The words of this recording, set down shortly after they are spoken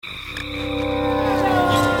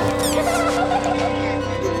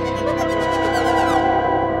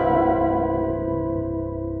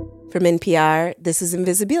From NPR, this is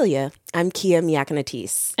Invisibilia. I'm Kia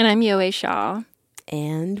Miakanatis. And I'm Yowei Shaw.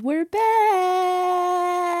 And we're back.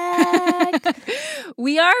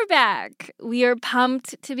 We are back. We are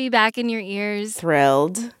pumped to be back in your ears.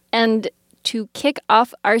 Thrilled. And to kick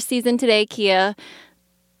off our season today, Kia,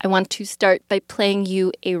 I want to start by playing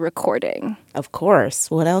you a recording. Of course.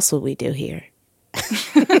 What else would we do here?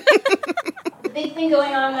 The big thing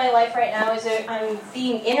going on in my life right now is that I'm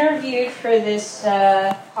being interviewed for this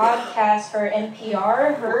podcast for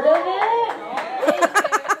NPR. Heard of it?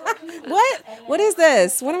 What? What is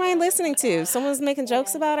this? What am I listening to? Someone's making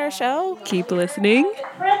jokes about our show? Keep listening. The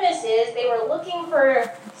premise is they were looking for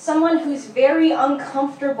someone who's very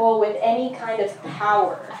uncomfortable with any kind of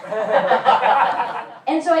power.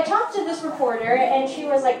 And so I talked to this reporter, and she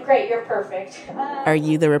was like, great, you're perfect. Are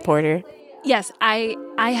you the reporter? Yes, I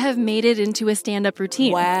have made it into a stand-up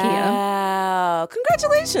routine, Wow. Kia.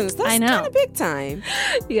 Congratulations. That's I know. kind of big time.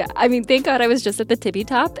 Yeah, I mean, thank God I was just at the tippy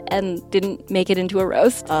top and didn't make it into a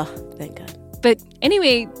roast. Oh, thank God. But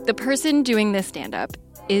anyway, the person doing this stand-up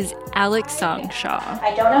is Alex Song Shaw.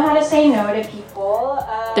 I don't know how to say no to people.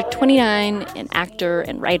 They're 29, an actor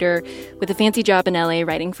and writer with a fancy job in LA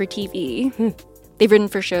writing for TV. They've written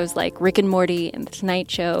for shows like Rick and Morty and The Tonight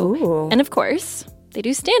Show. Ooh. And of course, they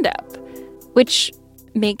do stand-up, which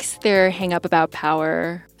makes their hang-up about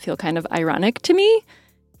power feel kind of ironic to me.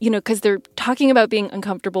 You know, because they're talking about being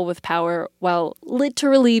uncomfortable with power while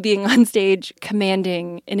literally being on stage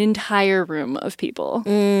commanding an entire room of people.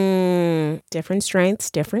 Different strengths,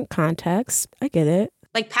 different contexts. I get it.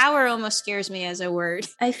 Like, power almost scares me as a word.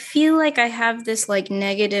 I feel like I have this,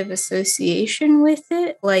 negative association with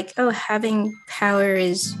it. Like, oh, having power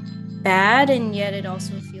is bad, and yet it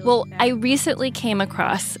also feels Well, bad. I recently came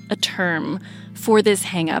across a term for this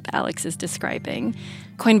hang-up Alex is describing,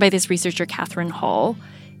 coined by this researcher, Catherine Hall.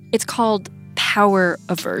 It's called power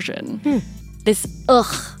aversion. This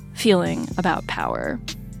feeling about power.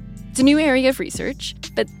 It's a new area of research,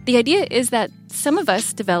 but the idea is that some of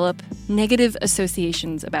us develop negative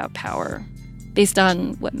associations about power based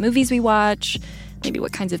on what movies we watch, maybe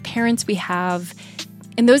what kinds of parents we have.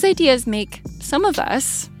 And those ideas make some of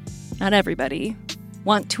us, not everybody,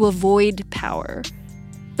 want to avoid power.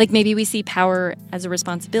 Like maybe we see power as a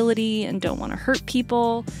responsibility and don't want to hurt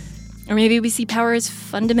people. Or maybe we see power as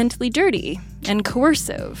fundamentally dirty and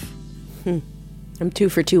coercive. I'm 2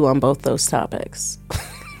 for 2 on both those topics.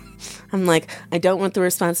 I'm like, I don't want the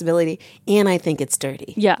responsibility, and I think it's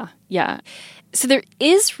dirty. Yeah. So there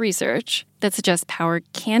is research that suggests power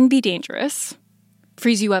can be dangerous,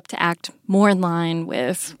 frees you up to act more in line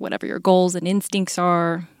with whatever your goals and instincts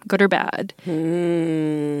are, good or bad.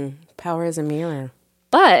 Power is a mirror.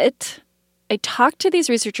 But I talked to these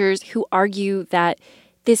researchers who argue that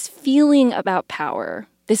this feeling about power,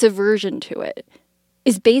 this aversion to it,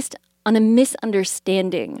 is based on a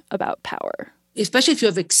misunderstanding about power. Especially if you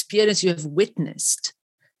have experienced, you have witnessed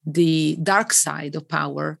the dark side of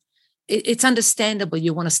power, it's understandable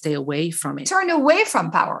you want to stay away from it. Turn away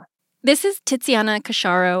from power. This is Tiziana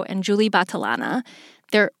Casciaro and Julie Battilana.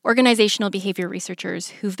 They're organizational behavior researchers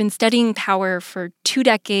who've been studying power for 2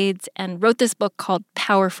 decades and wrote this book called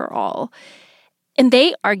Power for All. And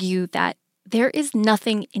they argue that there is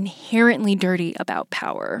nothing inherently dirty about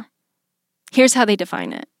power. Here's how they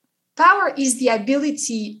define it. Power is the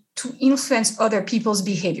ability to influence other people's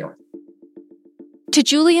behavior. To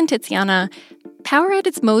Julie and Tiziana, power at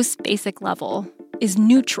its most basic level is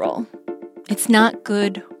neutral. It's not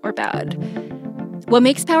good or bad. What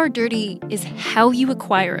makes power dirty is how you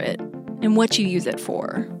acquire it and what you use it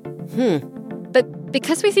for. But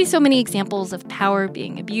because we see so many examples of power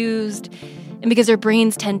being abused, and because our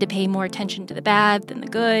brains tend to pay more attention to the bad than the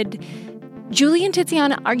good, Julie and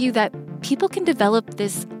Tiziana argue that people can develop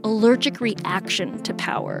this allergic reaction to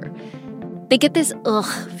power. They get this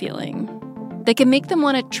feeling that can make them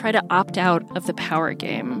want to try to opt out of the power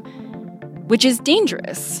game, which is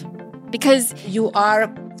dangerous because You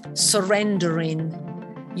are surrendering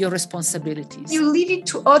your responsibilities. You leave it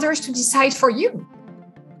to others to decide for you.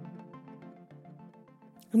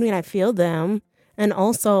 I mean, I feel them. And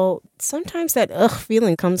also, sometimes that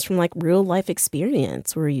feeling comes from real life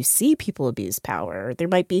experience where you see people abuse power. There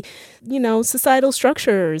might be, societal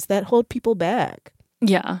structures that hold people back.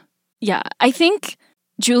 Yeah. I think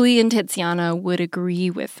Julie and Tiziana would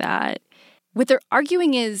agree with that. What they're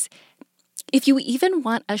arguing is if you even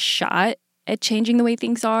want a shot at changing the way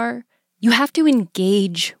things are, you have to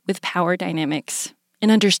engage with power dynamics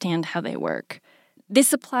and understand how they work.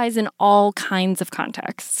 This applies in all kinds of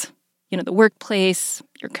contexts. The workplace,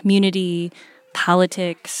 your community,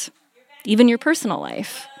 politics, even your personal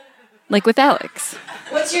life, like with Alex.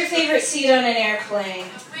 What's your favorite seat on an airplane?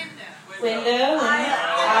 window,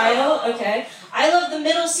 aisle. Okay. I love the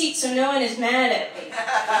middle seat so no one is mad at me.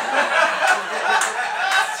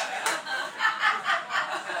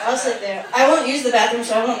 I'll sit there. I won't use the bathroom,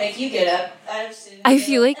 so I won't make you get up. I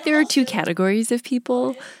feel like there are two categories of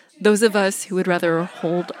people. Those of us who would rather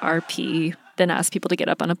hold our pee than ask people to get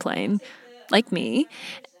up on a plane, like me.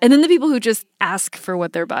 And then the people who just ask for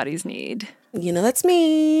what their bodies need. You know, that's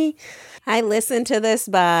me. I listen to this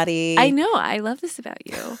body. I know. I love this about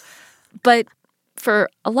you. But for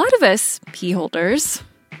a lot of us pee holders,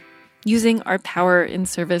 using our power in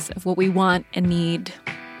service of what we want and need,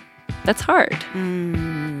 that's hard.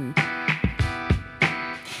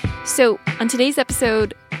 So on today's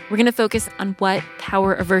episode, we're going to focus on what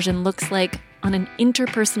power aversion looks like on an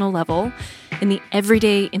interpersonal level in the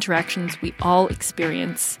everyday interactions we all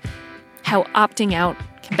experience, how opting out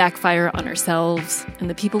can backfire on ourselves and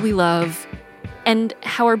the people we love, and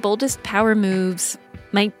how our boldest power moves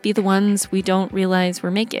might be the ones we don't realize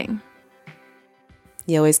we're making.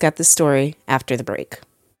 You always got the story after the break.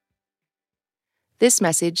 This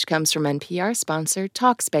message comes from NPR-sponsored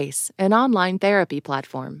Talkspace, an online therapy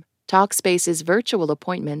platform. Talkspace's virtual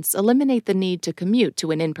appointments eliminate the need to commute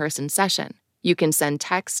to an in-person session. You can send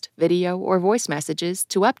text, video, or voice messages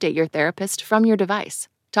to update your therapist from your device.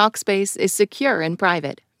 Talkspace is secure and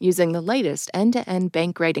private, using the latest end-to-end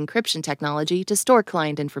bank-grade encryption technology to store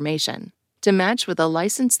client information. To match with a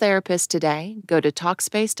licensed therapist today, go to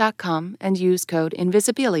Talkspace.com and use code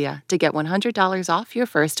INVISIBILIA to get $100 off your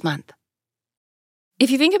first month. If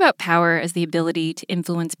you think about power as the ability to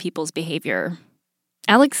influence people's behavior,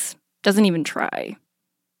 Alex doesn't even try.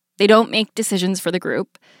 They don't make decisions for the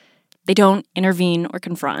group. They don't intervene or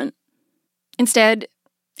confront. Instead,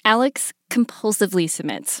 Alex compulsively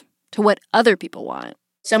submits to what other people want.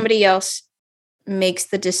 Somebody else makes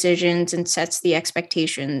the decisions and sets the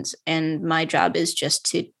expectations, and my job is just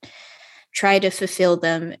to try to fulfill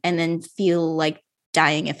them and then feel like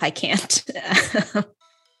dying if I can't.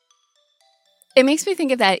 It makes me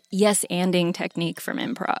think of that yes-anding technique from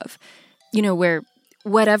improv, you know, where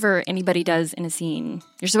whatever anybody does in a scene,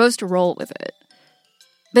 you're supposed to roll with it.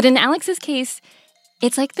 But in Alex's case,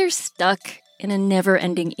 it's like they're stuck in a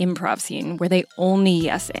never-ending improv scene where they only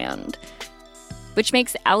yes-and, which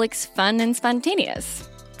makes Alex fun and spontaneous,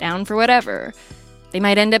 down for whatever. They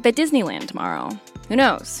might end up at Disneyland tomorrow. Who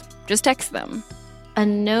knows? Just text them. A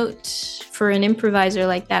note for an improviser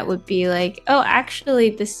like that would be like, oh,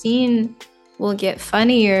 actually, the scene will get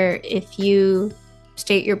funnier if you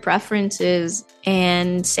state your preferences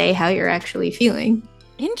and say how you're actually feeling.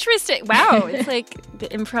 Interesting. Wow. It's like the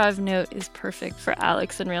improv note is perfect for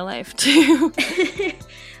Alex in real life, too.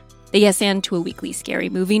 They yes-and to a weekly scary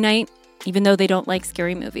movie night, even though they don't like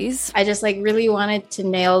scary movies. I just really wanted to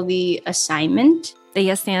nail the assignment. They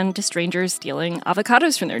yes-and to strangers stealing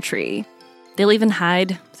avocados from their tree. They'll even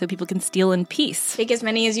hide so people can steal in peace. Take as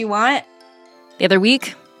many as you want. The other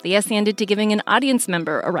week, they yes-anded to giving an audience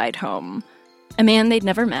member a ride home. A man they'd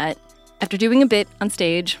never met, after doing a bit on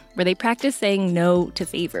stage where they practiced saying no to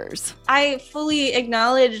favors. I fully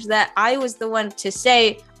acknowledged that I was the one to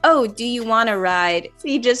say, oh, do you want a ride?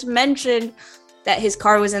 He just mentioned that his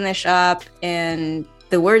car was in the shop and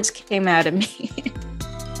the words came out of me.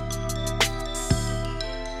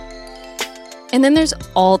 And then there's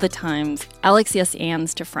all the times Alex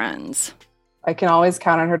yes-ands to friends. I can always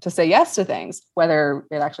count on her to say yes to things, whether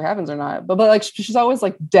it actually happens or not. But she's always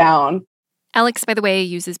down. Alex, by the way,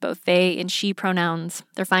 uses both they and she pronouns.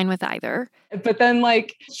 They're fine with either. But then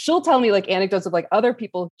she'll tell me anecdotes of other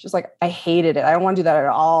people. She's like, I hated it. I don't want to do that at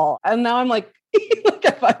all. And now I'm like,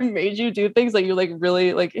 if I made you do things that you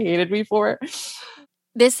really hated me for.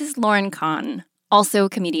 This is Lauren Kahn, also a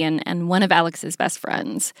comedian and one of Alex's best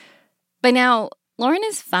friends. By now, Lauren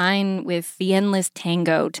is fine with the endless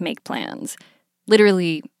tango to make plans.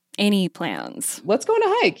 Literally any plans. Let's go on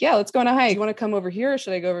a hike. Yeah, let's go on a hike. You want to come over here or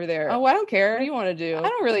should I go over there? Oh, I don't care. What do you want to do? I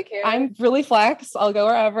don't really care. I'm really flex. I'll go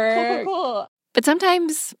wherever. Cool. But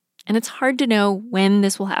sometimes, and it's hard to know when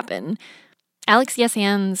this will happen, Alex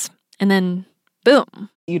yes-ands and then boom.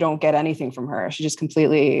 You don't get anything from her. She just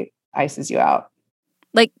completely ices you out.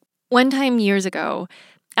 One time years ago,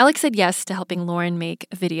 Alex said yes to helping Lauren make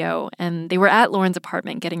a video, and they were at Lauren's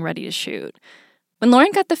apartment getting ready to shoot. When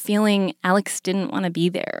Lauren got the feeling Alex didn't want to be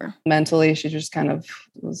there. Mentally, she just kind of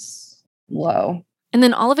was low. And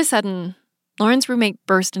then all of a sudden, Lauren's roommate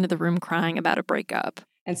burst into the room crying about a breakup.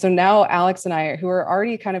 And so now Alex and I, who are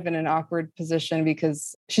already kind of in an awkward position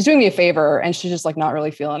because she's doing me a favor and she's just not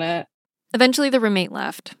really feeling it. Eventually, the roommate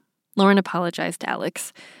left. Lauren apologized to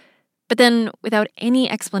Alex. But then, without any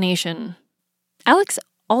explanation, Alex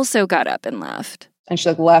also got up and left. And she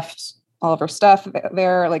left all of her stuff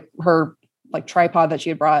there, like her like tripod that she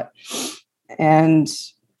had brought, and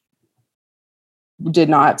did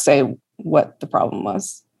not say what the problem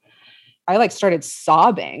was. I like started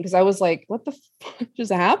sobbing because I was like, what the fuck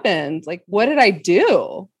just happened? Like, what did I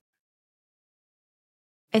do?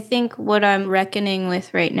 I think what I'm reckoning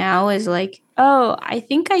with right now is like, oh, I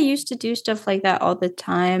think I used to do stuff like that all the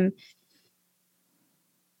time.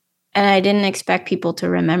 And I didn't expect people to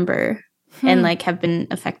remember and like have been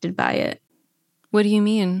affected by it. What do you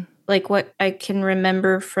mean? Like what I can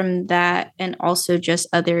remember from that, and also just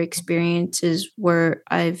other experiences where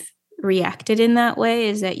I've reacted in that way,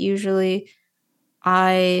 is that usually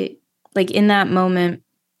I, like in that moment,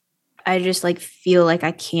 I just like feel like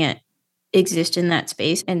I can't exist in that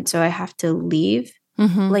space. And so I have to leave,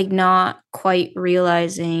 like not quite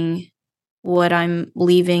realizing what I'm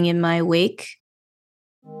leaving in my wake.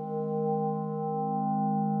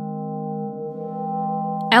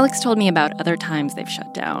 Alex told me about other times they've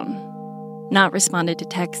shut down, not responded to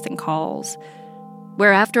texts and calls,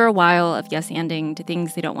 where after a while of yes-anding to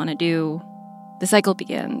things they don't want to do, the cycle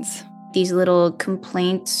begins. These little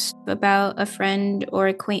complaints about a friend or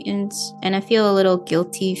acquaintance, and I feel a little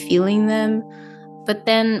guilty feeling them. But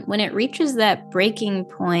then when it reaches that breaking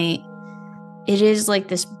point, it is like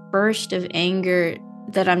this burst of anger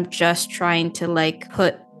that I'm just trying to like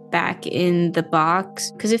put back in the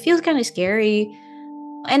box, because it feels kind of scary.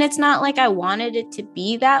 And it's not like I wanted it to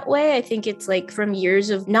be that way. I think it's like from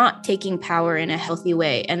years of not taking power in a healthy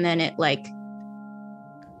way, and then it like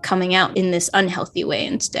coming out in this unhealthy way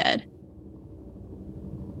instead.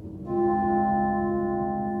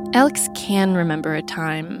 Alex can remember a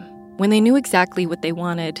time when they knew exactly what they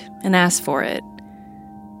wanted and asked for it.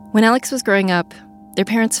 When Alex was growing up, their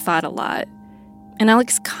parents fought a lot, and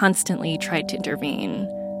Alex constantly tried to intervene.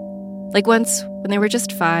 Like once, when they were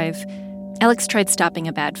just 5, Alex tried stopping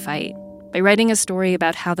a bad fight by writing a story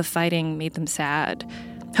about how the fighting made them sad,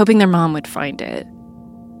 hoping their mom would find it,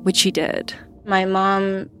 which she did. My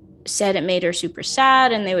mom said it made her super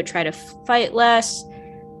sad and they would try to fight less.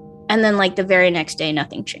 And then like the very next day,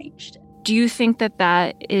 nothing changed. Do you think that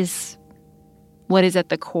that is what is at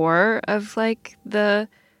the core of like the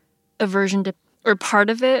aversion to, or part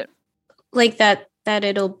of it? Like that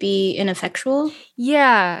it'll be ineffectual?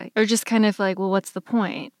 Yeah, or just kind of like, well, what's the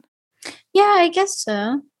point? Yeah, I guess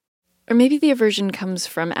so. Or maybe the aversion comes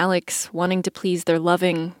from Alex wanting to please their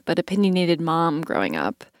loving but opinionated mom growing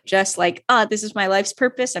up. Just like, this is my life's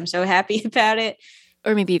purpose. I'm so happy about it.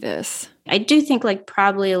 Or maybe this. I do think like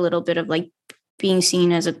probably a little bit of like being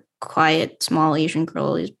seen as a quiet, small Asian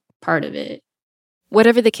girl is part of it.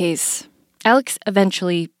 Whatever the case, Alex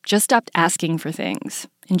eventually just stopped asking for things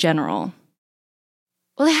in general.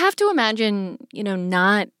 Well, I have to imagine,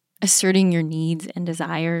 not asserting your needs and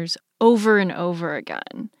desires over and over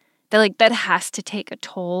again. That has to take a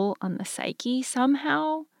toll on the psyche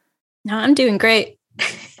somehow. No, I'm doing great.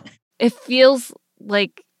 It feels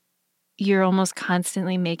like you're almost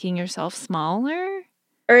constantly making yourself smaller.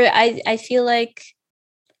 Or I feel like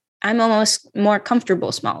I'm almost more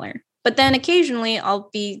comfortable smaller. But then occasionally I'll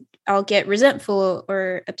get resentful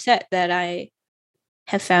or upset that I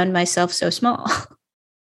have found myself so small.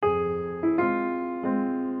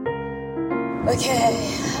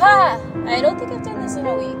 Okay. I don't think I've done this in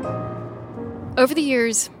a week. Over the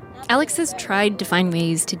years, Alex has tried to find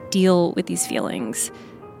ways to deal with these feelings.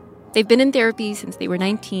 They've been in therapy since they were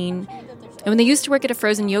 19, and when they used to work at a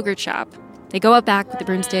frozen yogurt shop, they go out back with a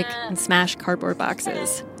broomstick and smash cardboard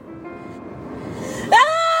boxes.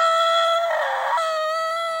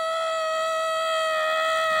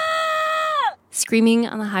 Screaming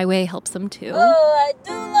on the highway helps them too. Oh, I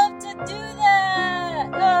do love to do that.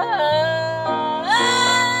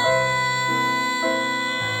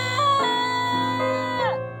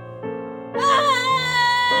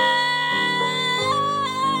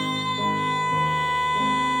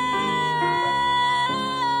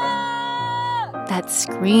 That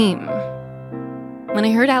scream. When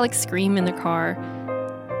I heard Alex scream in the car,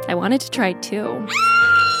 I wanted to try too.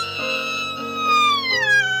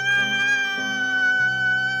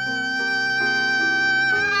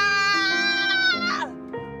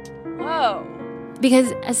 Whoa.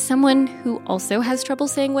 Because as someone who also has trouble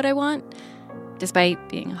saying what I want, despite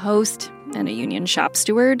being a host and a union shop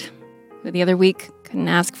steward, who the other week couldn't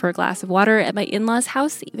ask for a glass of water at my in-laws'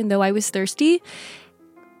 house even though I was thirsty,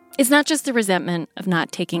 it's not just the resentment of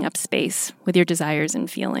not taking up space with your desires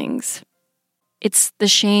and feelings. It's the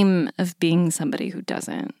shame of being somebody who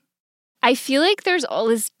doesn't. I feel like there's all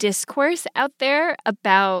this discourse out there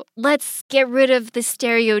about let's get rid of the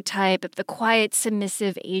stereotype of the quiet,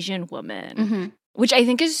 submissive Asian woman. Mm-hmm. which I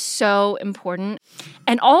think is so important.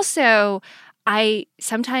 And also, I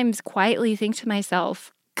sometimes quietly think to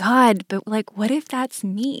myself, God, but like, what if that's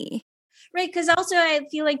me? Right, because also I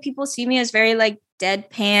feel like people see me as very like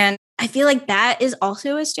deadpan. I feel like that is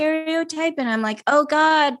also a stereotype. And I'm like, oh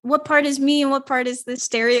God, what part is me and what part is the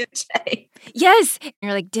stereotype? Yes. And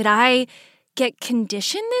you're like, did I get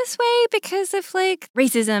conditioned this way because of like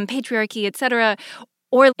racism, patriarchy, etc.?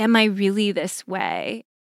 Or am I really this way?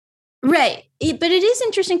 Right. But it is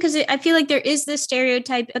interesting because I feel like there is this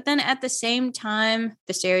stereotype, but then at the same time,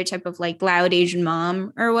 the stereotype of like loud Asian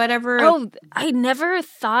mom or whatever. Oh, I never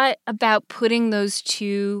thought about putting those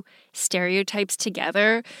two stereotypes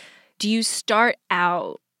together. Do you start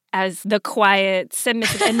out as the quiet,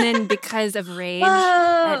 submissive, and then because of rage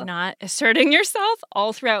at not asserting yourself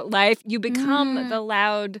all throughout life, you become the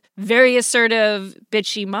loud, very assertive,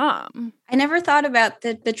 bitchy mom? I never thought about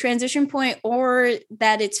the transition point or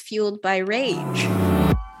that it's fueled by rage.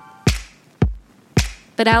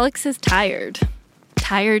 But Alex is tired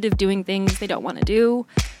of doing things they don't want to do,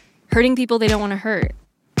 hurting people they don't want to hurt.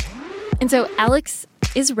 And so Alex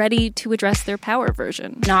is ready to address their power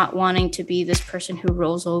aversion. Not wanting to be this person who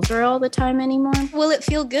rolls over all the time anymore. Will it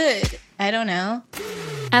feel good? I don't know.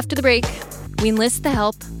 After the break, we enlist the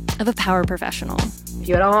help of a power professional. If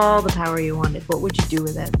you had all the power you wanted, what would you do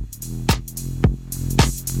with it?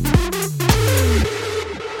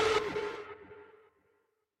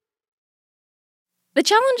 The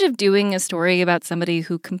challenge of doing a story about somebody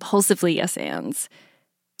who compulsively yes-ands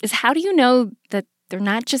is, how do you know that they're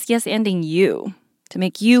not just yes-anding you to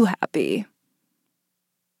make you happy?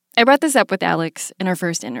 I brought this up with Alex in our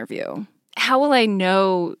first interview. How will I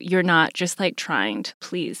know you're not just like trying to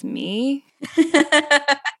please me?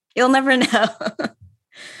 You'll never know.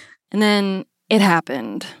 And then it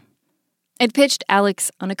happened. I'd pitched Alex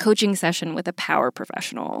on a coaching session with a power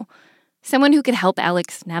professional, someone who could help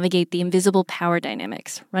Alex navigate the invisible power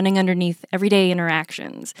dynamics running underneath everyday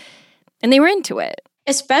interactions. And they were into it.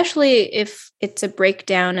 Especially if it's a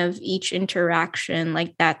breakdown of each interaction,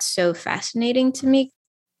 like that's so fascinating to me.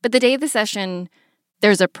 But the day of the session,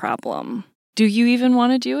 there's a problem. Do you even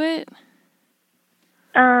want to do it?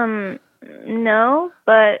 No,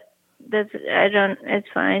 but it's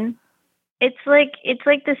fine. It's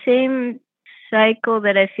like the same cycle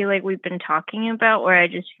that I feel like we've been talking about, where I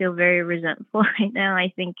just feel very resentful right now.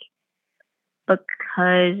 I think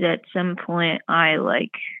because at some point I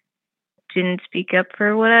didn't speak up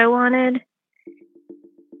for what I wanted.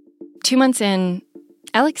 2 months in,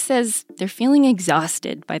 Alex says they're feeling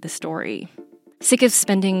exhausted by the story. Sick of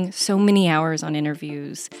spending so many hours on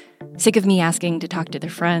interviews. Sick of me asking to talk to their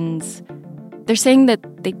friends. They're saying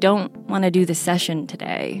that they don't want to do the session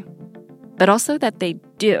today, but also that they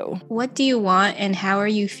do. What do you want and how are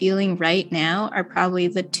you feeling right now are probably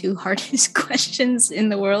the two hardest questions in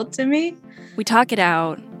the world to me. We talk it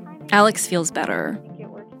out. Alex feels better.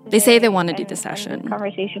 They say they want to do the session. The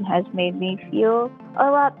conversation has made me feel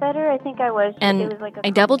a lot better. I think I was. And it was like I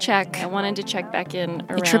double check. I wanted to check back in.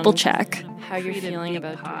 I triple check how you're feeling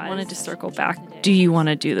about it. I wanted to circle back. Do you want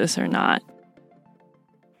to do this or not?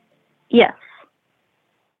 Yes.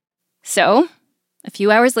 So, a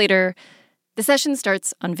few hours later, the session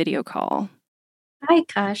starts on video call. Hi,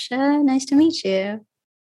 Kasha. Nice to meet you.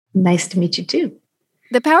 Nice to meet you too.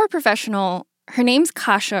 The power professional, her name's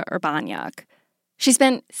Kasha Urbaniak. She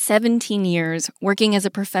spent 17 years working as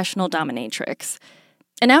a professional dominatrix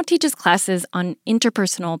and now teaches classes on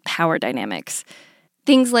interpersonal power dynamics.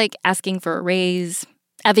 Things like asking for a raise,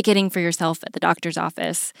 advocating for yourself at the doctor's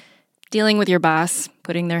office, dealing with your boss,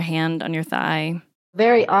 putting their hand on your thigh.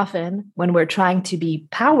 Very often, when we're trying to be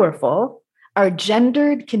powerful, our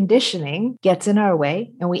gendered conditioning gets in our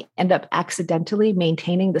way and we end up accidentally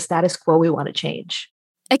maintaining the status quo we want to change.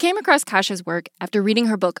 I came across Kasha's work after reading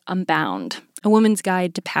her book Unbound, A Woman's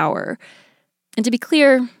Guide to Power. And to be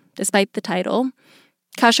clear, despite the title,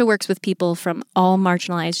 Kasha works with people from all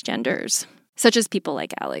marginalized genders, such as people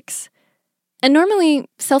like Alex. And normally,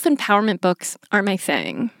 self-empowerment books aren't my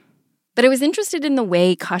thing. But I was interested in the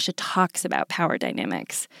way Kasha talks about power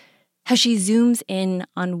dynamics, how she zooms in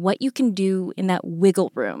on what you can do in that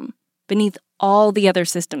wiggle room beneath all the other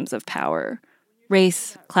systems of power: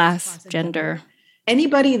 race, class, gender.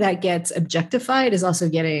 Anybody that gets objectified is also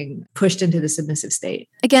getting pushed into the submissive state.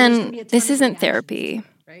 Again, this isn't therapy.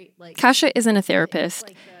 Kasha isn't a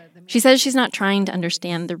therapist. She says she's not trying to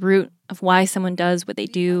understand the root of why someone does what they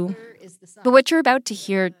do. But what you're about to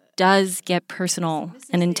hear does get personal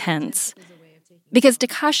and intense. Because to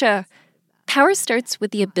Kasha, power starts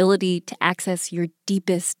with the ability to access your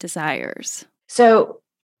deepest desires. So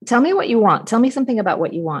tell me what you want. Tell me something about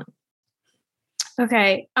what you want.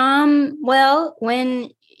 Okay. Well, when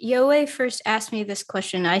Yowei first asked me this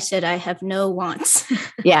question, I said I have no wants.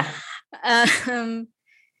 Yeah.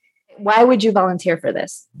 Why would you volunteer for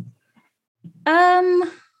this?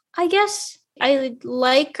 I guess I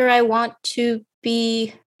like or I want to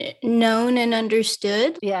be known and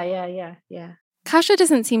understood. Yeah. Kasha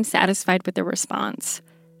doesn't seem satisfied with the response.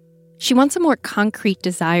 She wants a more concrete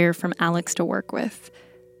desire from Alex to work with.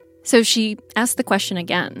 So she asked the question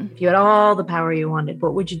again. If you had all the power you wanted,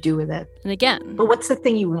 what would you do with it? And again. But what's the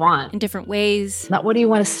thing you want? In different ways. Not what do you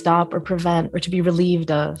want to stop or prevent or to be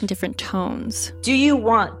relieved of? In different tones. Do you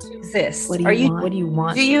want to exist? What do you want? What do you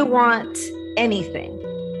want? Do you want anything?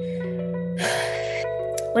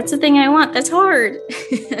 What's the thing I want? That's hard.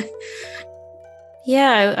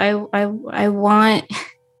 Yeah, I want...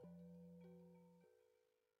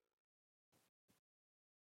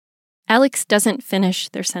 Alex doesn't finish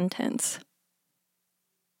their sentence.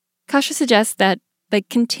 Kasha suggests that by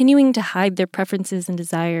continuing to hide their preferences and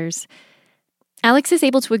desires, Alex is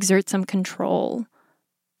able to exert some control,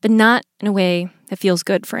 but not in a way that feels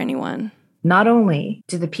good for anyone. Not only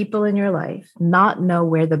do the people in your life not know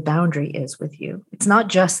where the boundary is with you, it's not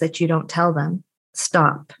just that you don't tell them,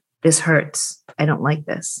 stop, this hurts, I don't like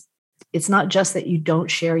this. It's not just that you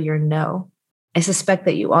don't share your no. I suspect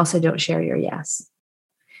that you also don't share your yes.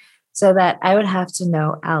 So that I would have to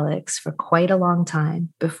know Alex for quite a long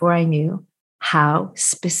time before I knew how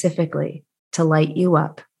specifically to light you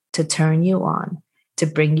up, to turn you on, to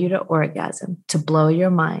bring you to orgasm, to blow your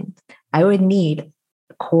mind. I would need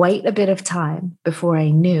quite a bit of time before I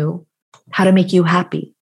knew how to make you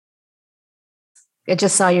happy. I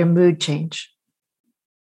just saw your mood change.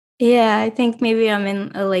 Yeah, I think maybe I'm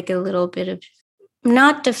in a little bit of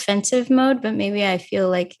not defensive mode, but maybe I feel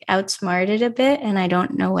like outsmarted a bit and I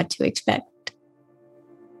don't know what to expect.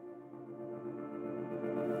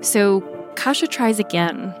 So Kasha tries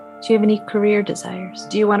again. Do you have any career desires?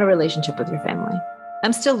 Do you want a relationship with your family?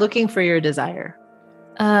 I'm still looking for your desire.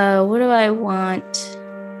 What do I want?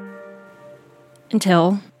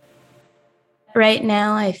 Until right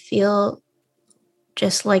now, I feel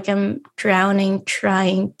just like I'm drowning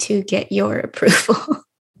trying to get your approval.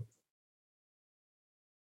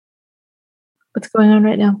 What's going on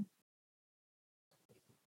right now?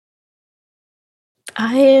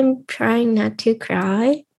 I am trying not to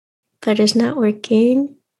cry, but it's not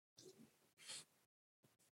working.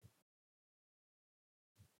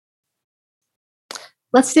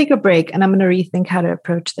 Let's take a break and I'm going to rethink how to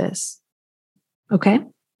approach this. Okay?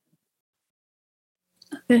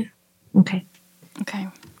 Okay.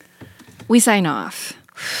 We sign off.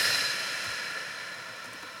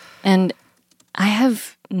 And I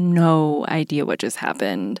have no idea what just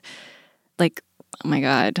happened. Like, oh my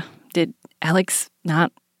God, did Alex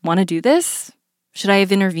not want to do this? Should I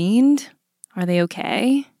have intervened? Are they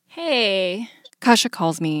okay? Hey. Kasha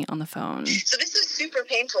calls me on the phone. So this is super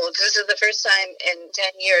painful because this is the first time in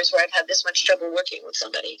 10 years where I've had this much trouble working with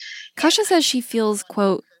somebody. Kasha says she feels,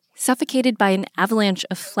 quote, suffocated by an avalanche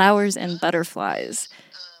of flowers and butterflies.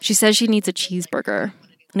 She says she needs a cheeseburger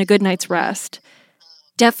and a good night's rest.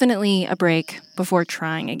 Definitely a break before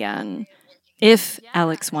trying again, if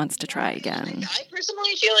Alex wants to try again. I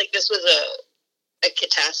personally feel like this was a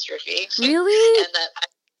catastrophe. Really? And that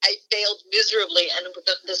I failed miserably, and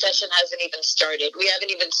the session hasn't even started. We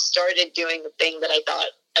haven't even started doing the thing that I thought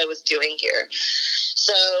I was doing here.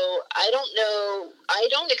 So I don't know. I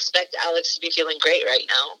don't expect Alex to be feeling great right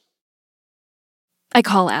now. I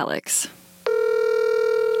call Alex.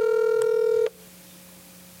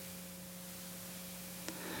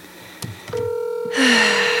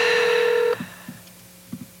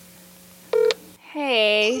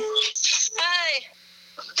 Hey. Hi.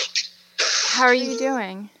 How are you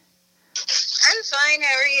doing? I'm fine.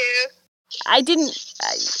 How are you?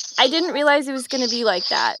 I didn't realize it was going to be like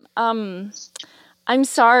that. I'm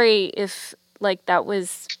sorry if that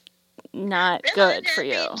was not good for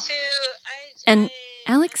you. And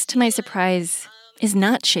Alex, to my surprise, is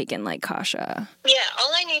not shaken like Kasha. Yeah,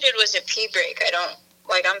 all I needed was a pee break.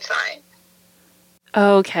 I'm fine.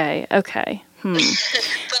 Okay. But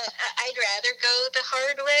I'd rather go the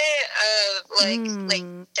hard way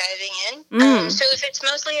of diving in. So if it's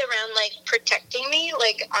mostly around protecting me,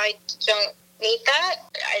 I don't need that.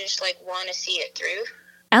 I just want to see it through.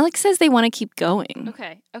 Alex says they want to keep going.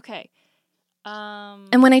 Okay.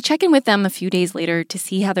 And when I check in with them a few days later to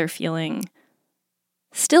see how they're feeling,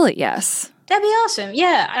 still at yes. That'd be awesome.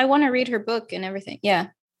 Yeah, I want to read her book and everything. Yeah.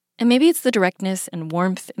 And maybe it's the directness and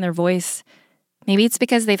warmth in their voice. Maybe it's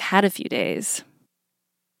because they've had a few days.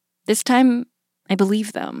 This time, I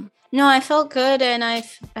believe them. No, I felt good and I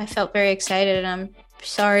felt very excited and I'm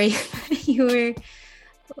sorry you were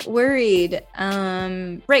worried.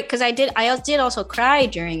 Right, because I did also cry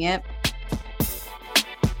during it.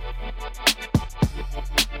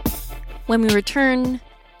 When we return,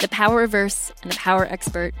 the power averse and the power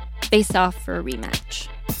expert face off for a rematch.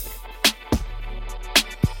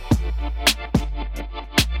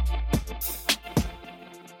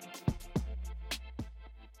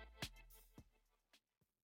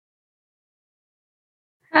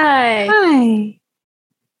 Hi. Hi.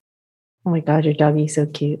 Oh my God, your doggie's so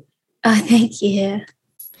cute. Oh, thank you.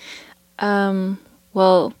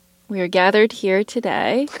 Well, we are gathered here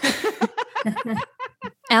today.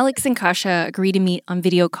 Alex and Kasia agree to meet on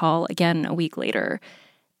video call again a week later.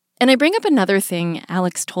 And I bring up another thing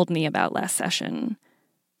Alex told me about last session,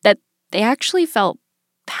 that they actually felt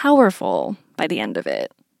powerful by the end of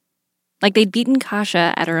it. Like they'd beaten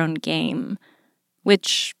Kasia at her own game,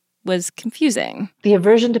 which was confusing. The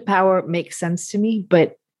aversion to power makes sense to me,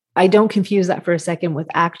 but I don't confuse that for a second with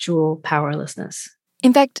actual powerlessness.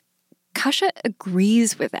 In fact, Kasia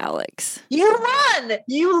agrees with Alex. You won!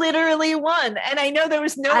 You literally won. And I know there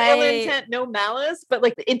was no ill intent, no malice, but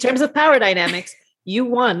like in terms of power dynamics, you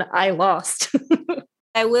won, I lost.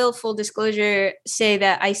 I will, full disclosure, say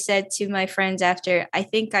that I said to my friends after, I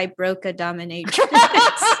think I broke a dominatrix.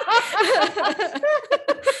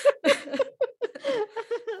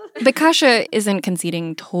 But Kasia isn't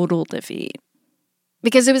conceding total defeat.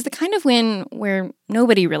 Because it was the kind of win where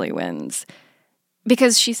nobody really wins.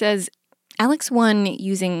 Because she says, Alex won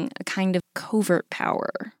using a kind of covert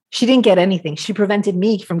power. She didn't get anything. She prevented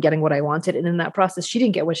me from getting what I wanted. And in that process, she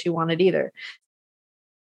didn't get what she wanted either.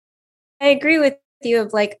 I agree with you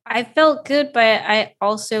of like, I felt good, but I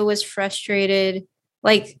also was frustrated.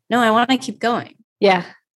 Like, no, I want to keep going. Yeah.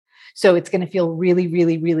 So it's going to feel really,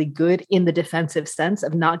 really, really good in the defensive sense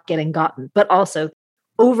of not getting gotten. But also,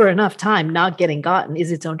 over enough time, not getting gotten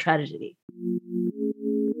is its own tragedy.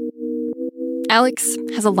 Alex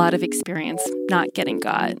has a lot of experience not getting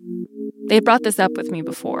got. They had brought this up with me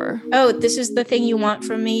before. Oh, this is the thing you want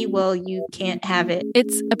from me? Well, you can't have it.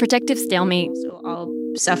 It's a protective stalemate. So I'll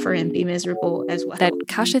suffer and be miserable as well. That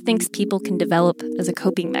Kasia thinks people can develop as a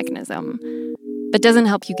coping mechanism, but doesn't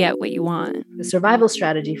help you get what you want. The survival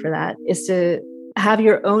strategy for that is to have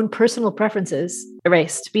your own personal preferences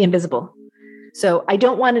erased, be invisible. So I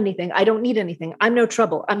don't want anything. I don't need anything. I'm no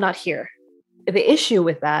trouble. I'm not here. The issue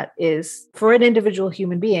with that is for an individual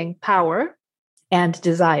human being, power and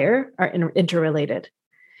desire are interrelated.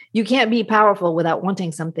 You can't be powerful without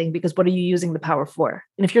wanting something because what are you using the power for?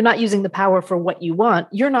 And if you're not using the power for what you want,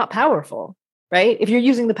 you're not powerful, right? If you're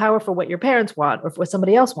using the power for what your parents want or for what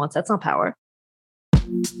somebody else wants, that's not power.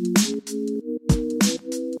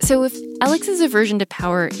 So if Alex's aversion to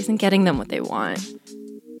power isn't getting them what they want,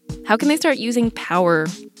 how can they start using power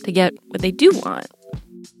to get what they do want?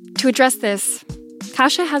 To address this,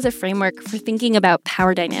 Kasia has a framework for thinking about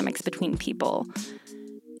power dynamics between people.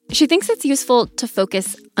 She thinks it's useful to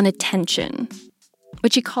focus on attention,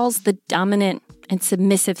 which she calls the dominant and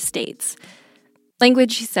submissive states.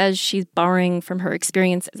 Language she says she's borrowing from her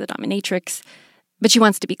experience as a dominatrix, but she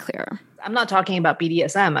wants to be clear. I'm not talking about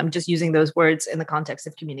BDSM. I'm just using those words in the context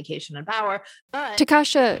of communication and power. But to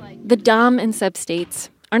Kasia, the dom and sub states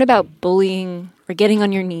aren't about bullying or getting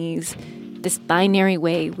on your knees, this binary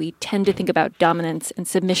way we tend to think about dominance and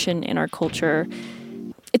submission in our culture.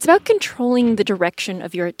 It's about controlling the direction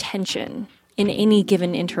of your attention in any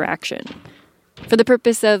given interaction for the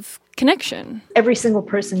purpose of connection. Every single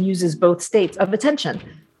person uses both states of attention.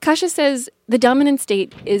 Kasia says the dominant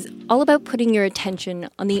state is all about putting your attention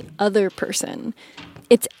on the other person.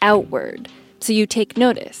 It's outward. So you take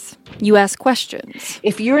notice. You ask questions.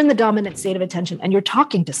 If you're in the dominant state of attention and you're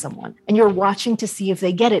talking to someone and you're watching to see if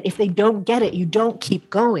they get it, if they don't get it, you don't keep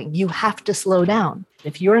going. You have to slow down.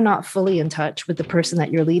 If you're not fully in touch with the person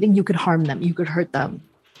that you're leading, you could harm them. You could hurt them.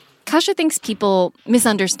 Kasia thinks people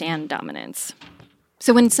misunderstand dominance.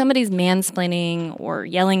 So when somebody's mansplaining or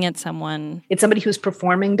yelling at someone, it's somebody who's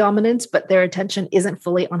performing dominance, but their attention isn't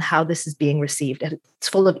fully on how this is being received. And it's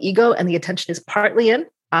full of ego, and the attention is partly in,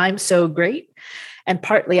 I'm so great, and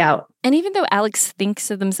partly out. And even though Alex thinks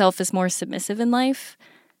of themselves as more submissive in life,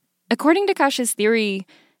 according to Kasia's theory,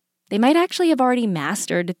 they might actually have already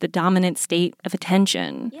mastered the dominant state of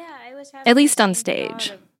attention. Yeah, I was at least on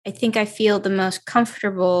stage. I think I feel the most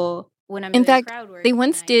comfortable when I'm in doing fact, crowd work. They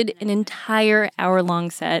once did an entire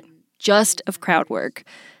hour-long set just of crowd work,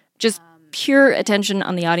 just pure attention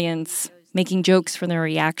on the audience, making jokes for their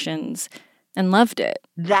reactions, and loved it.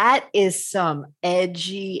 That is some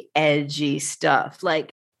edgy stuff.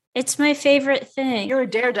 Like, it's my favorite thing. You're a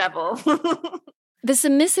daredevil. The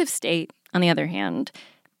submissive state, on the other hand,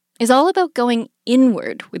 is all about going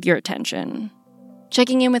inward with your attention,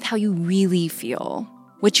 checking in with how you really feel,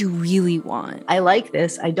 what you really want. I like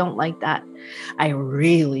this. I don't like that. I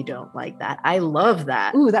really don't like that. I love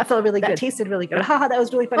that. Ooh, that felt really good. That tasted really good. Haha, that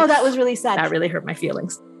was really funny. Oh, that was really sad. That really hurt my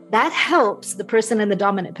feelings. That helps the person in the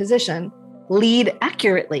dominant position lead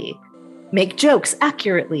accurately, make jokes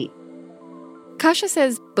accurately. Kasia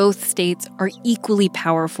says both states are equally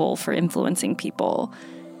powerful for influencing people.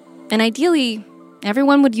 And ideally,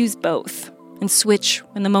 everyone would use both and switch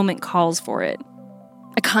when the moment calls for it.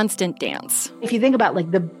 A constant dance. If you think about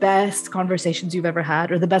like the best conversations you've ever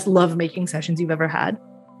had or the best lovemaking sessions you've ever had,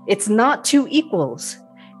 it's not two equals.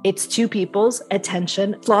 It's two people's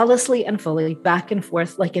attention flawlessly and fully back and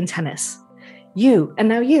forth like in tennis. You and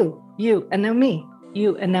now you and now me,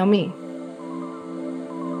 you and now me.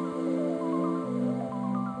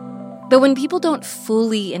 But when people don't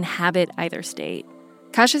fully inhabit either state,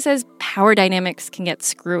 Kasia says power dynamics can get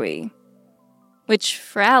screwy, which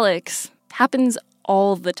for Alex happens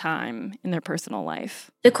all the time in their personal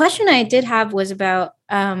life. The question I did have was about,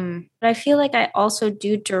 but I feel like I also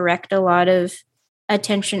do direct a lot of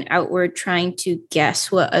attention outward trying to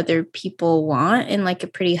guess what other people want in like a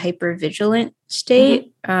pretty hyper vigilant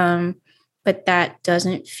state. Mm-hmm. But that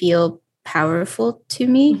doesn't feel powerful to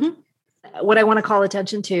me. Mm-hmm. What I want to call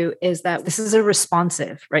attention to is that this is a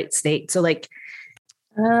responsive, right, state. So like,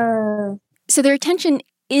 so their attention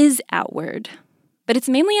is outward, but it's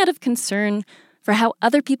mainly out of concern for how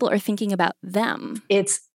other people are thinking about them.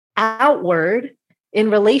 It's outward in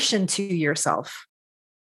relation to yourself.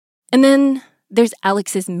 And then there's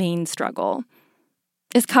Alex's main struggle.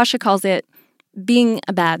 As Kasia calls it, being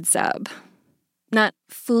a bad sub. Not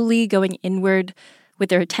fully going inward with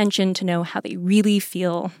their attention to know how they really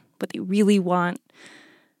feel, what they really want,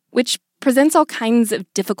 which presents all kinds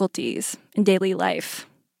of difficulties in daily life.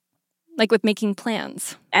 Like with making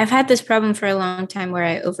plans. I've had this problem for a long time where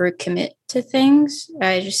I overcommit to things.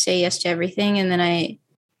 I just say yes to everything, and then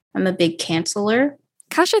I'm a big canceler.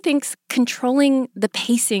 Kasia thinks controlling the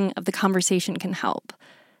pacing of the conversation can help.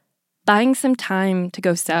 Buying some time to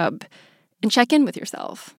go sub and check in with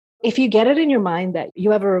yourself. If you get it in your mind that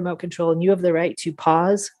you have a remote control and you have the right to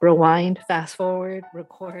pause, rewind, fast forward,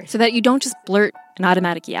 record. So that you don't just blurt an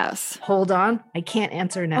automatic yes. Hold on, I can't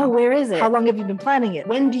answer now. Oh, where is it? How long have you been planning it?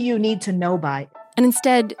 When do you need to know by? And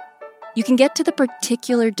instead, you can get to the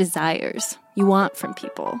particular desires you want from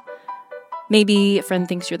people. Maybe a friend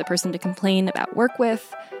thinks you're the person to complain about work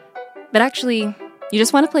with, but actually, you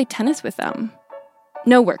just want to play tennis with them.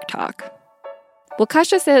 No work talk. Well,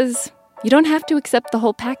 Kasia says you don't have to accept the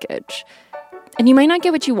whole package. And you might not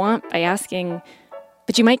get what you want by asking,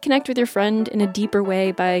 but you might connect with your friend in a deeper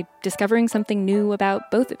way by discovering something new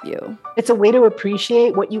about both of you. It's a way to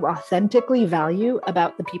appreciate what you authentically value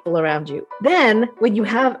about the people around you. Then, when you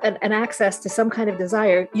have an access to some kind of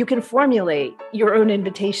desire, you can formulate your own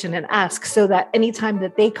invitation and ask so that anytime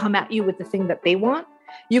that they come at you with the thing that they want,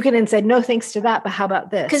 you can then say, no, thanks to that, but how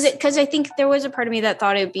about this? Because I think there was a part of me that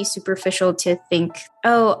thought it would be superficial to think,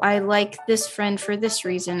 oh, I like this friend for this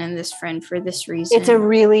reason and this friend for this reason. It's a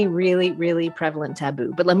really, really, really prevalent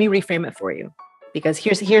taboo. But let me reframe it for you. Because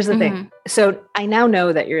here's the thing. So I now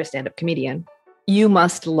know that you're a stand-up comedian. You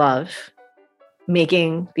must love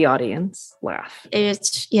making the audience laugh.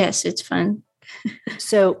 It's fun.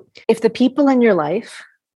 So if the people in your life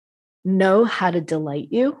know how to delight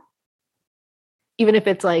you, even if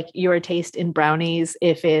it's like your taste in brownies,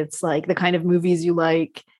 if it's like the kind of movies you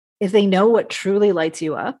like, if they know what truly lights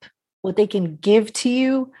you up, what they can give to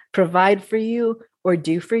you, provide for you, or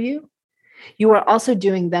do for you, you are also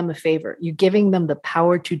doing them a favor. You're giving them the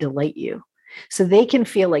power to delight you so they can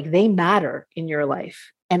feel like they matter in your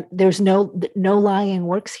life. And there's no lying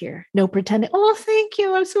works here. No pretending, oh, thank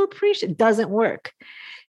you, I'm so appreciative. It doesn't work.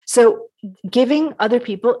 So giving other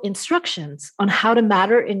people instructions on how to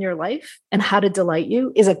matter in your life and how to delight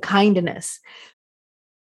you is a kindness.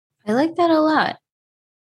 I like that a lot.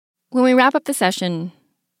 When we wrap up the session,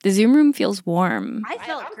 the Zoom room feels warm. I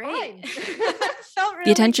felt great. Felt really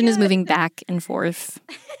the attention is moving back and forth.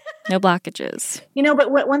 No blockages. You know,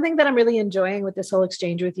 but one thing that I'm really enjoying with this whole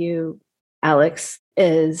exchange with you, Alex,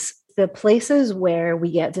 is the places where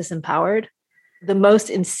we get disempowered, the most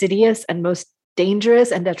insidious and most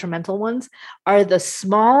dangerous and detrimental ones are the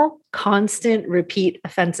small, constant, repeat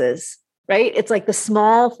offenses, right? It's like the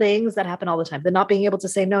small things that happen all the time. The not being able to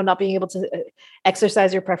say no, not being able to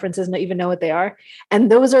exercise your preferences, not even know what they are. And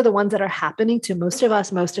those are the ones that are happening to most of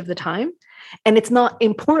us most of the time. And it's not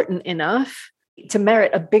important enough to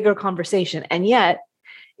merit a bigger conversation. And yet,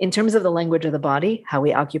 in terms of the language of the body, how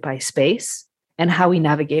we occupy space and how we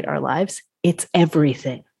navigate our lives, it's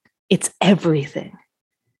everything. It's everything.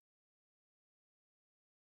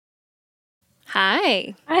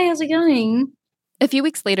 Hi. Hi, how's it going? A few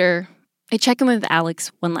weeks later, I check in with Alex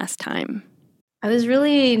one last time. I was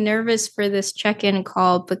really nervous for this check-in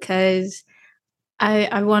call because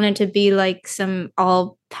I wanted to be like some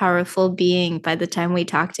all-powerful being by the time we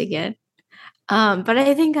talked again. But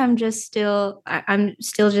I think I'm still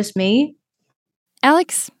just me.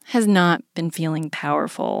 Alex has not been feeling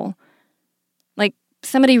powerful. Like,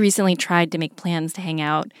 somebody recently tried to make plans to hang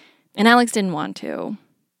out, and Alex didn't want to.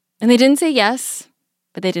 And they didn't say yes,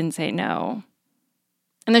 but they didn't say no.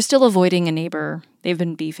 And they're still avoiding a neighbor they've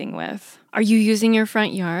been beefing with. Are you using your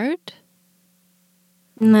front yard?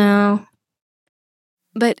 No.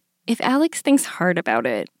 But if Alex thinks hard about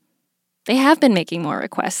it, they have been making more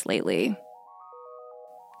requests lately.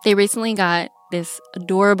 They recently got this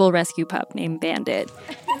adorable rescue pup named Bandit,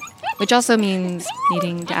 which also means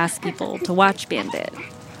needing to ask people to watch Bandit.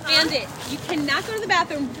 Bandit, you cannot go to the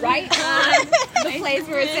bathroom right on the place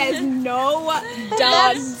where it says no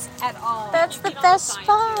dogs at all. That's the best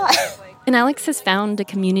spot. And Alex has found a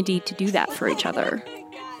community to do that for each other.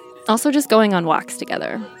 Also just going on walks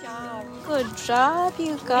together. Good job,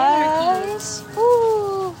 you guys.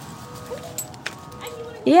 Woo.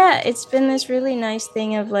 Yeah, it's been this really nice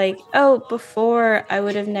thing of like, before I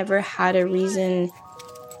would have never had a reason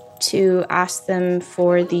to ask them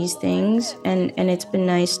for these things, and it's been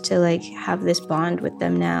nice to like have this bond with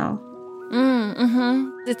them now.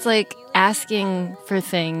 It's like asking for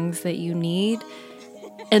things that you need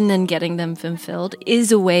and then getting them fulfilled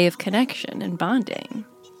is a way of connection and bonding.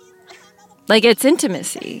 Like, it's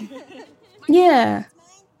intimacy. Yeah,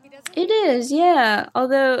 it is, yeah.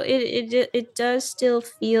 Although it does still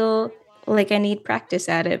feel like I need practice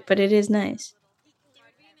at it, but it is nice.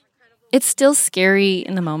 It's still scary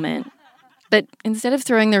in the moment, but instead of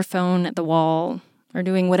throwing their phone at the wall or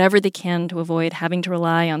doing whatever they can to avoid having to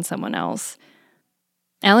rely on someone else,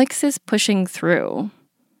 Alex is pushing through.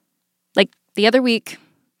 Like, the other week,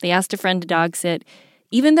 they asked a friend to dog sit,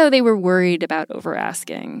 even though they were worried about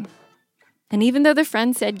over-asking. And even though the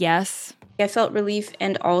friend said yes, I felt relief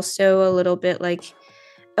and also a little bit like,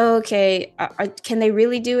 okay, can they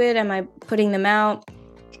really do it? Am I putting them out?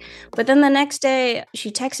 But then the next day, she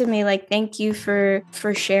texted me like, thank you for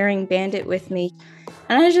sharing Bandit with me.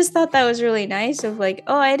 And I just thought that was really nice of like,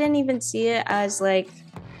 I didn't even see it as like,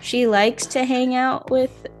 she likes to hang out with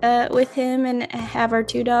him and have our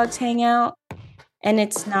two dogs hang out. And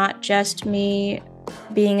it's not just me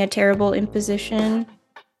being a terrible imposition.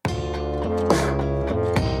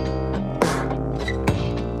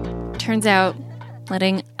 Turns out,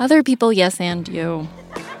 letting other people yes and you,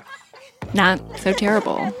 not so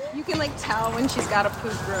terrible. You can like tell when she's got a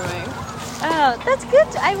poop brewing. Oh, that's good.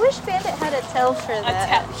 I wish Bandit had a tell for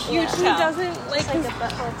that. Huge tell. He doesn't like a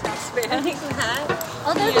butthole tell. expanding that.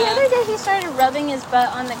 Although the other day he started rubbing his butt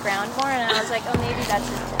on the ground more, and I was like, maybe that's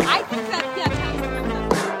his tell. I think that, yeah.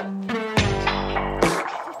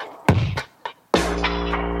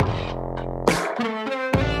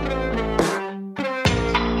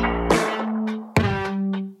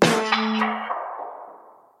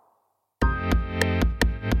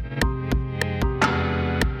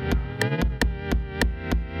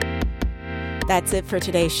 That's it for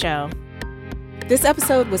today's show. This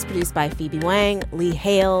episode was produced by Phoebe Wang, Lee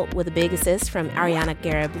Hale, with a big assist from Ariana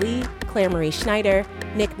Garib-Lee, Claire Marie Schneider,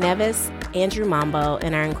 Nick Nevis, Andrew Mambo,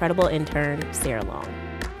 and our incredible intern, Sarah Long.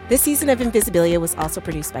 This season of Invisibilia was also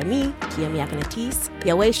produced by me, Kiam Yakanatis,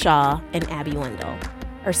 Yahweh Shaw, and Abby Wendell.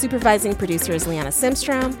 Our supervising producer is Liana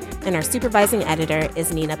Simstrom, and our supervising editor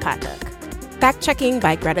is Nina Patuk. Fact-checking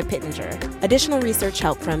by Greta Pittenger. Additional research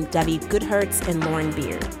help from Debbie Goodhertz and Lauren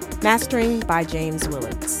Beard. Mastering by James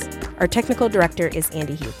Willits. Our technical director is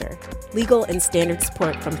Andy Huther. Legal and standard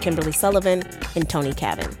support from Kimberly Sullivan and Tony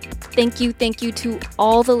Cabin. Thank you to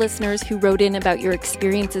all the listeners who wrote in about your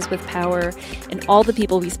experiences with power and all the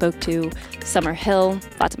people we spoke to. Summer Hill,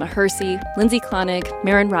 Fatima Hersey, Lindsay Klonig,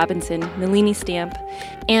 Marin Robinson, Nalini Stamp.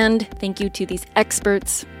 And thank you to these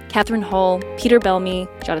experts, Catherine Hall, Peter Bellamy,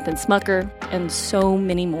 Jonathan Smucker, and so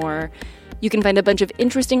many more. You can find a bunch of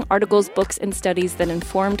interesting articles, books, and studies that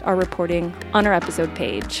informed our reporting on our episode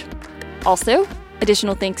page. Also,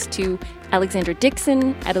 additional thanks to Alexandra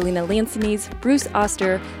Dixon, Adelina Lansonese, Bruce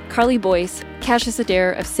Oster, Carly Boyce, Cassius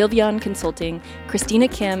Adair of Sylvian Consulting, Christina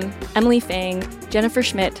Kim, Emily Fang, Jennifer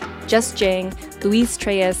Schmidt, Jess Jang, Louise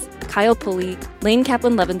Treyes, Kyle Pulley, Lane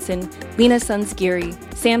Kaplan-Levinson, Lena Suns-Geary,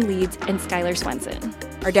 Sam Leeds, and Skylar Swenson.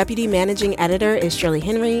 Our deputy managing editor is Shirley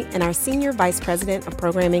Henry, and our senior vice president of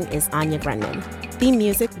programming is Anya Grundman. Theme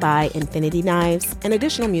music by Infinity Knives, and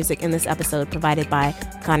additional music in this episode provided by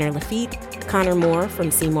Connor Lafitte, Connor Moore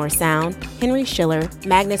from Seymour Sound, Henry Schiller,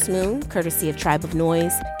 Magnus Moon, courtesy of Tribe of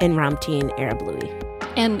Noise, and Ramteen Arablouei.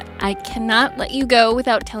 And I cannot let you go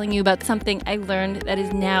without telling you about something I learned that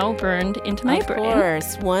is now burned into my brain. Of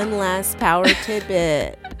course. One last power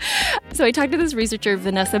tidbit. So I talked to this researcher,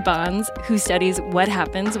 Vanessa Bonds, who studies what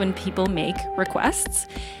happens when people make requests.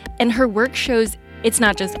 And her work shows it's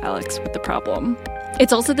not just Alex with the problem.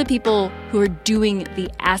 It's also the people who are doing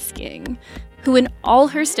the asking, who in all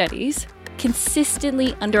her studies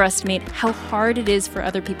consistently underestimate how hard it is for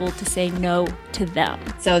other people to say no to them.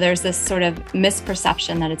 So there's this sort of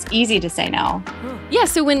misperception that it's easy to say no. Yeah,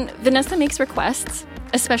 so when Vanessa makes requests,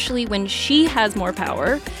 especially when she has more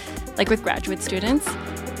power, like with graduate students,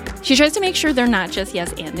 she tries to make sure they're not just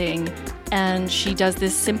yes-anding, and she does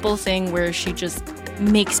this simple thing where she just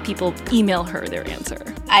makes people email her their answer.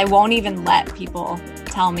 I won't even let people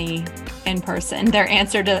tell me in person their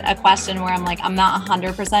answer to a question where I'm like, I'm not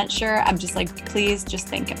 100% sure. I'm just like, please just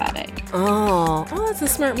think about it. Oh, that's a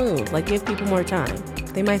smart move. Like, give people more time.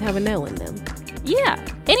 They might have a no in them. Yeah.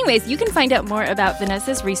 Anyways, you can find out more about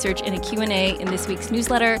Vanessa's research in a Q&A in this week's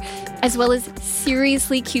newsletter, as well as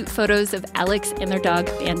seriously cute photos of Alex and their dog,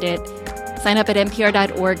 Bandit. Sign up at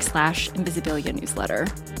npr.org/Invisibilia newsletter.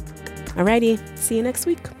 Alrighty. See you next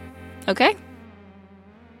week. Okay.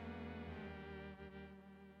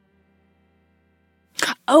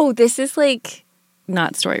 Oh, this is like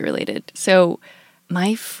not story related. So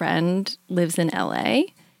my friend lives in LA.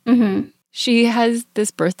 Mm-hmm. She has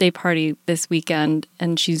this birthday party this weekend,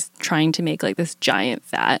 and she's trying to make like this giant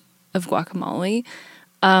vat of guacamole.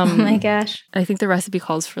 Oh my gosh. I think the recipe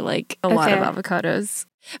calls for like a lot of avocados.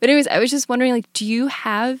 But anyways, I was just wondering, like, do you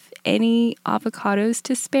have any avocados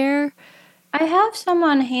to spare? I have some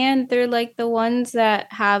on hand. They're like the ones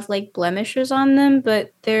that have like blemishes on them,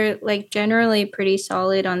 but they're like generally pretty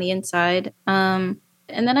solid on the inside. And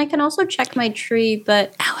then I can also check my tree,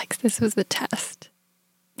 but Alex, this was the test.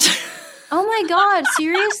 Oh my God,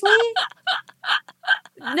 seriously?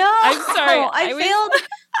 No. I'm sorry.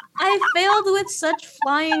 I failed with such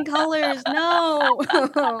flying colors. No. Oh my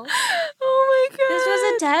God. This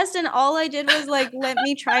was a test and all I did was like, let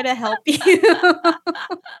me try to help you.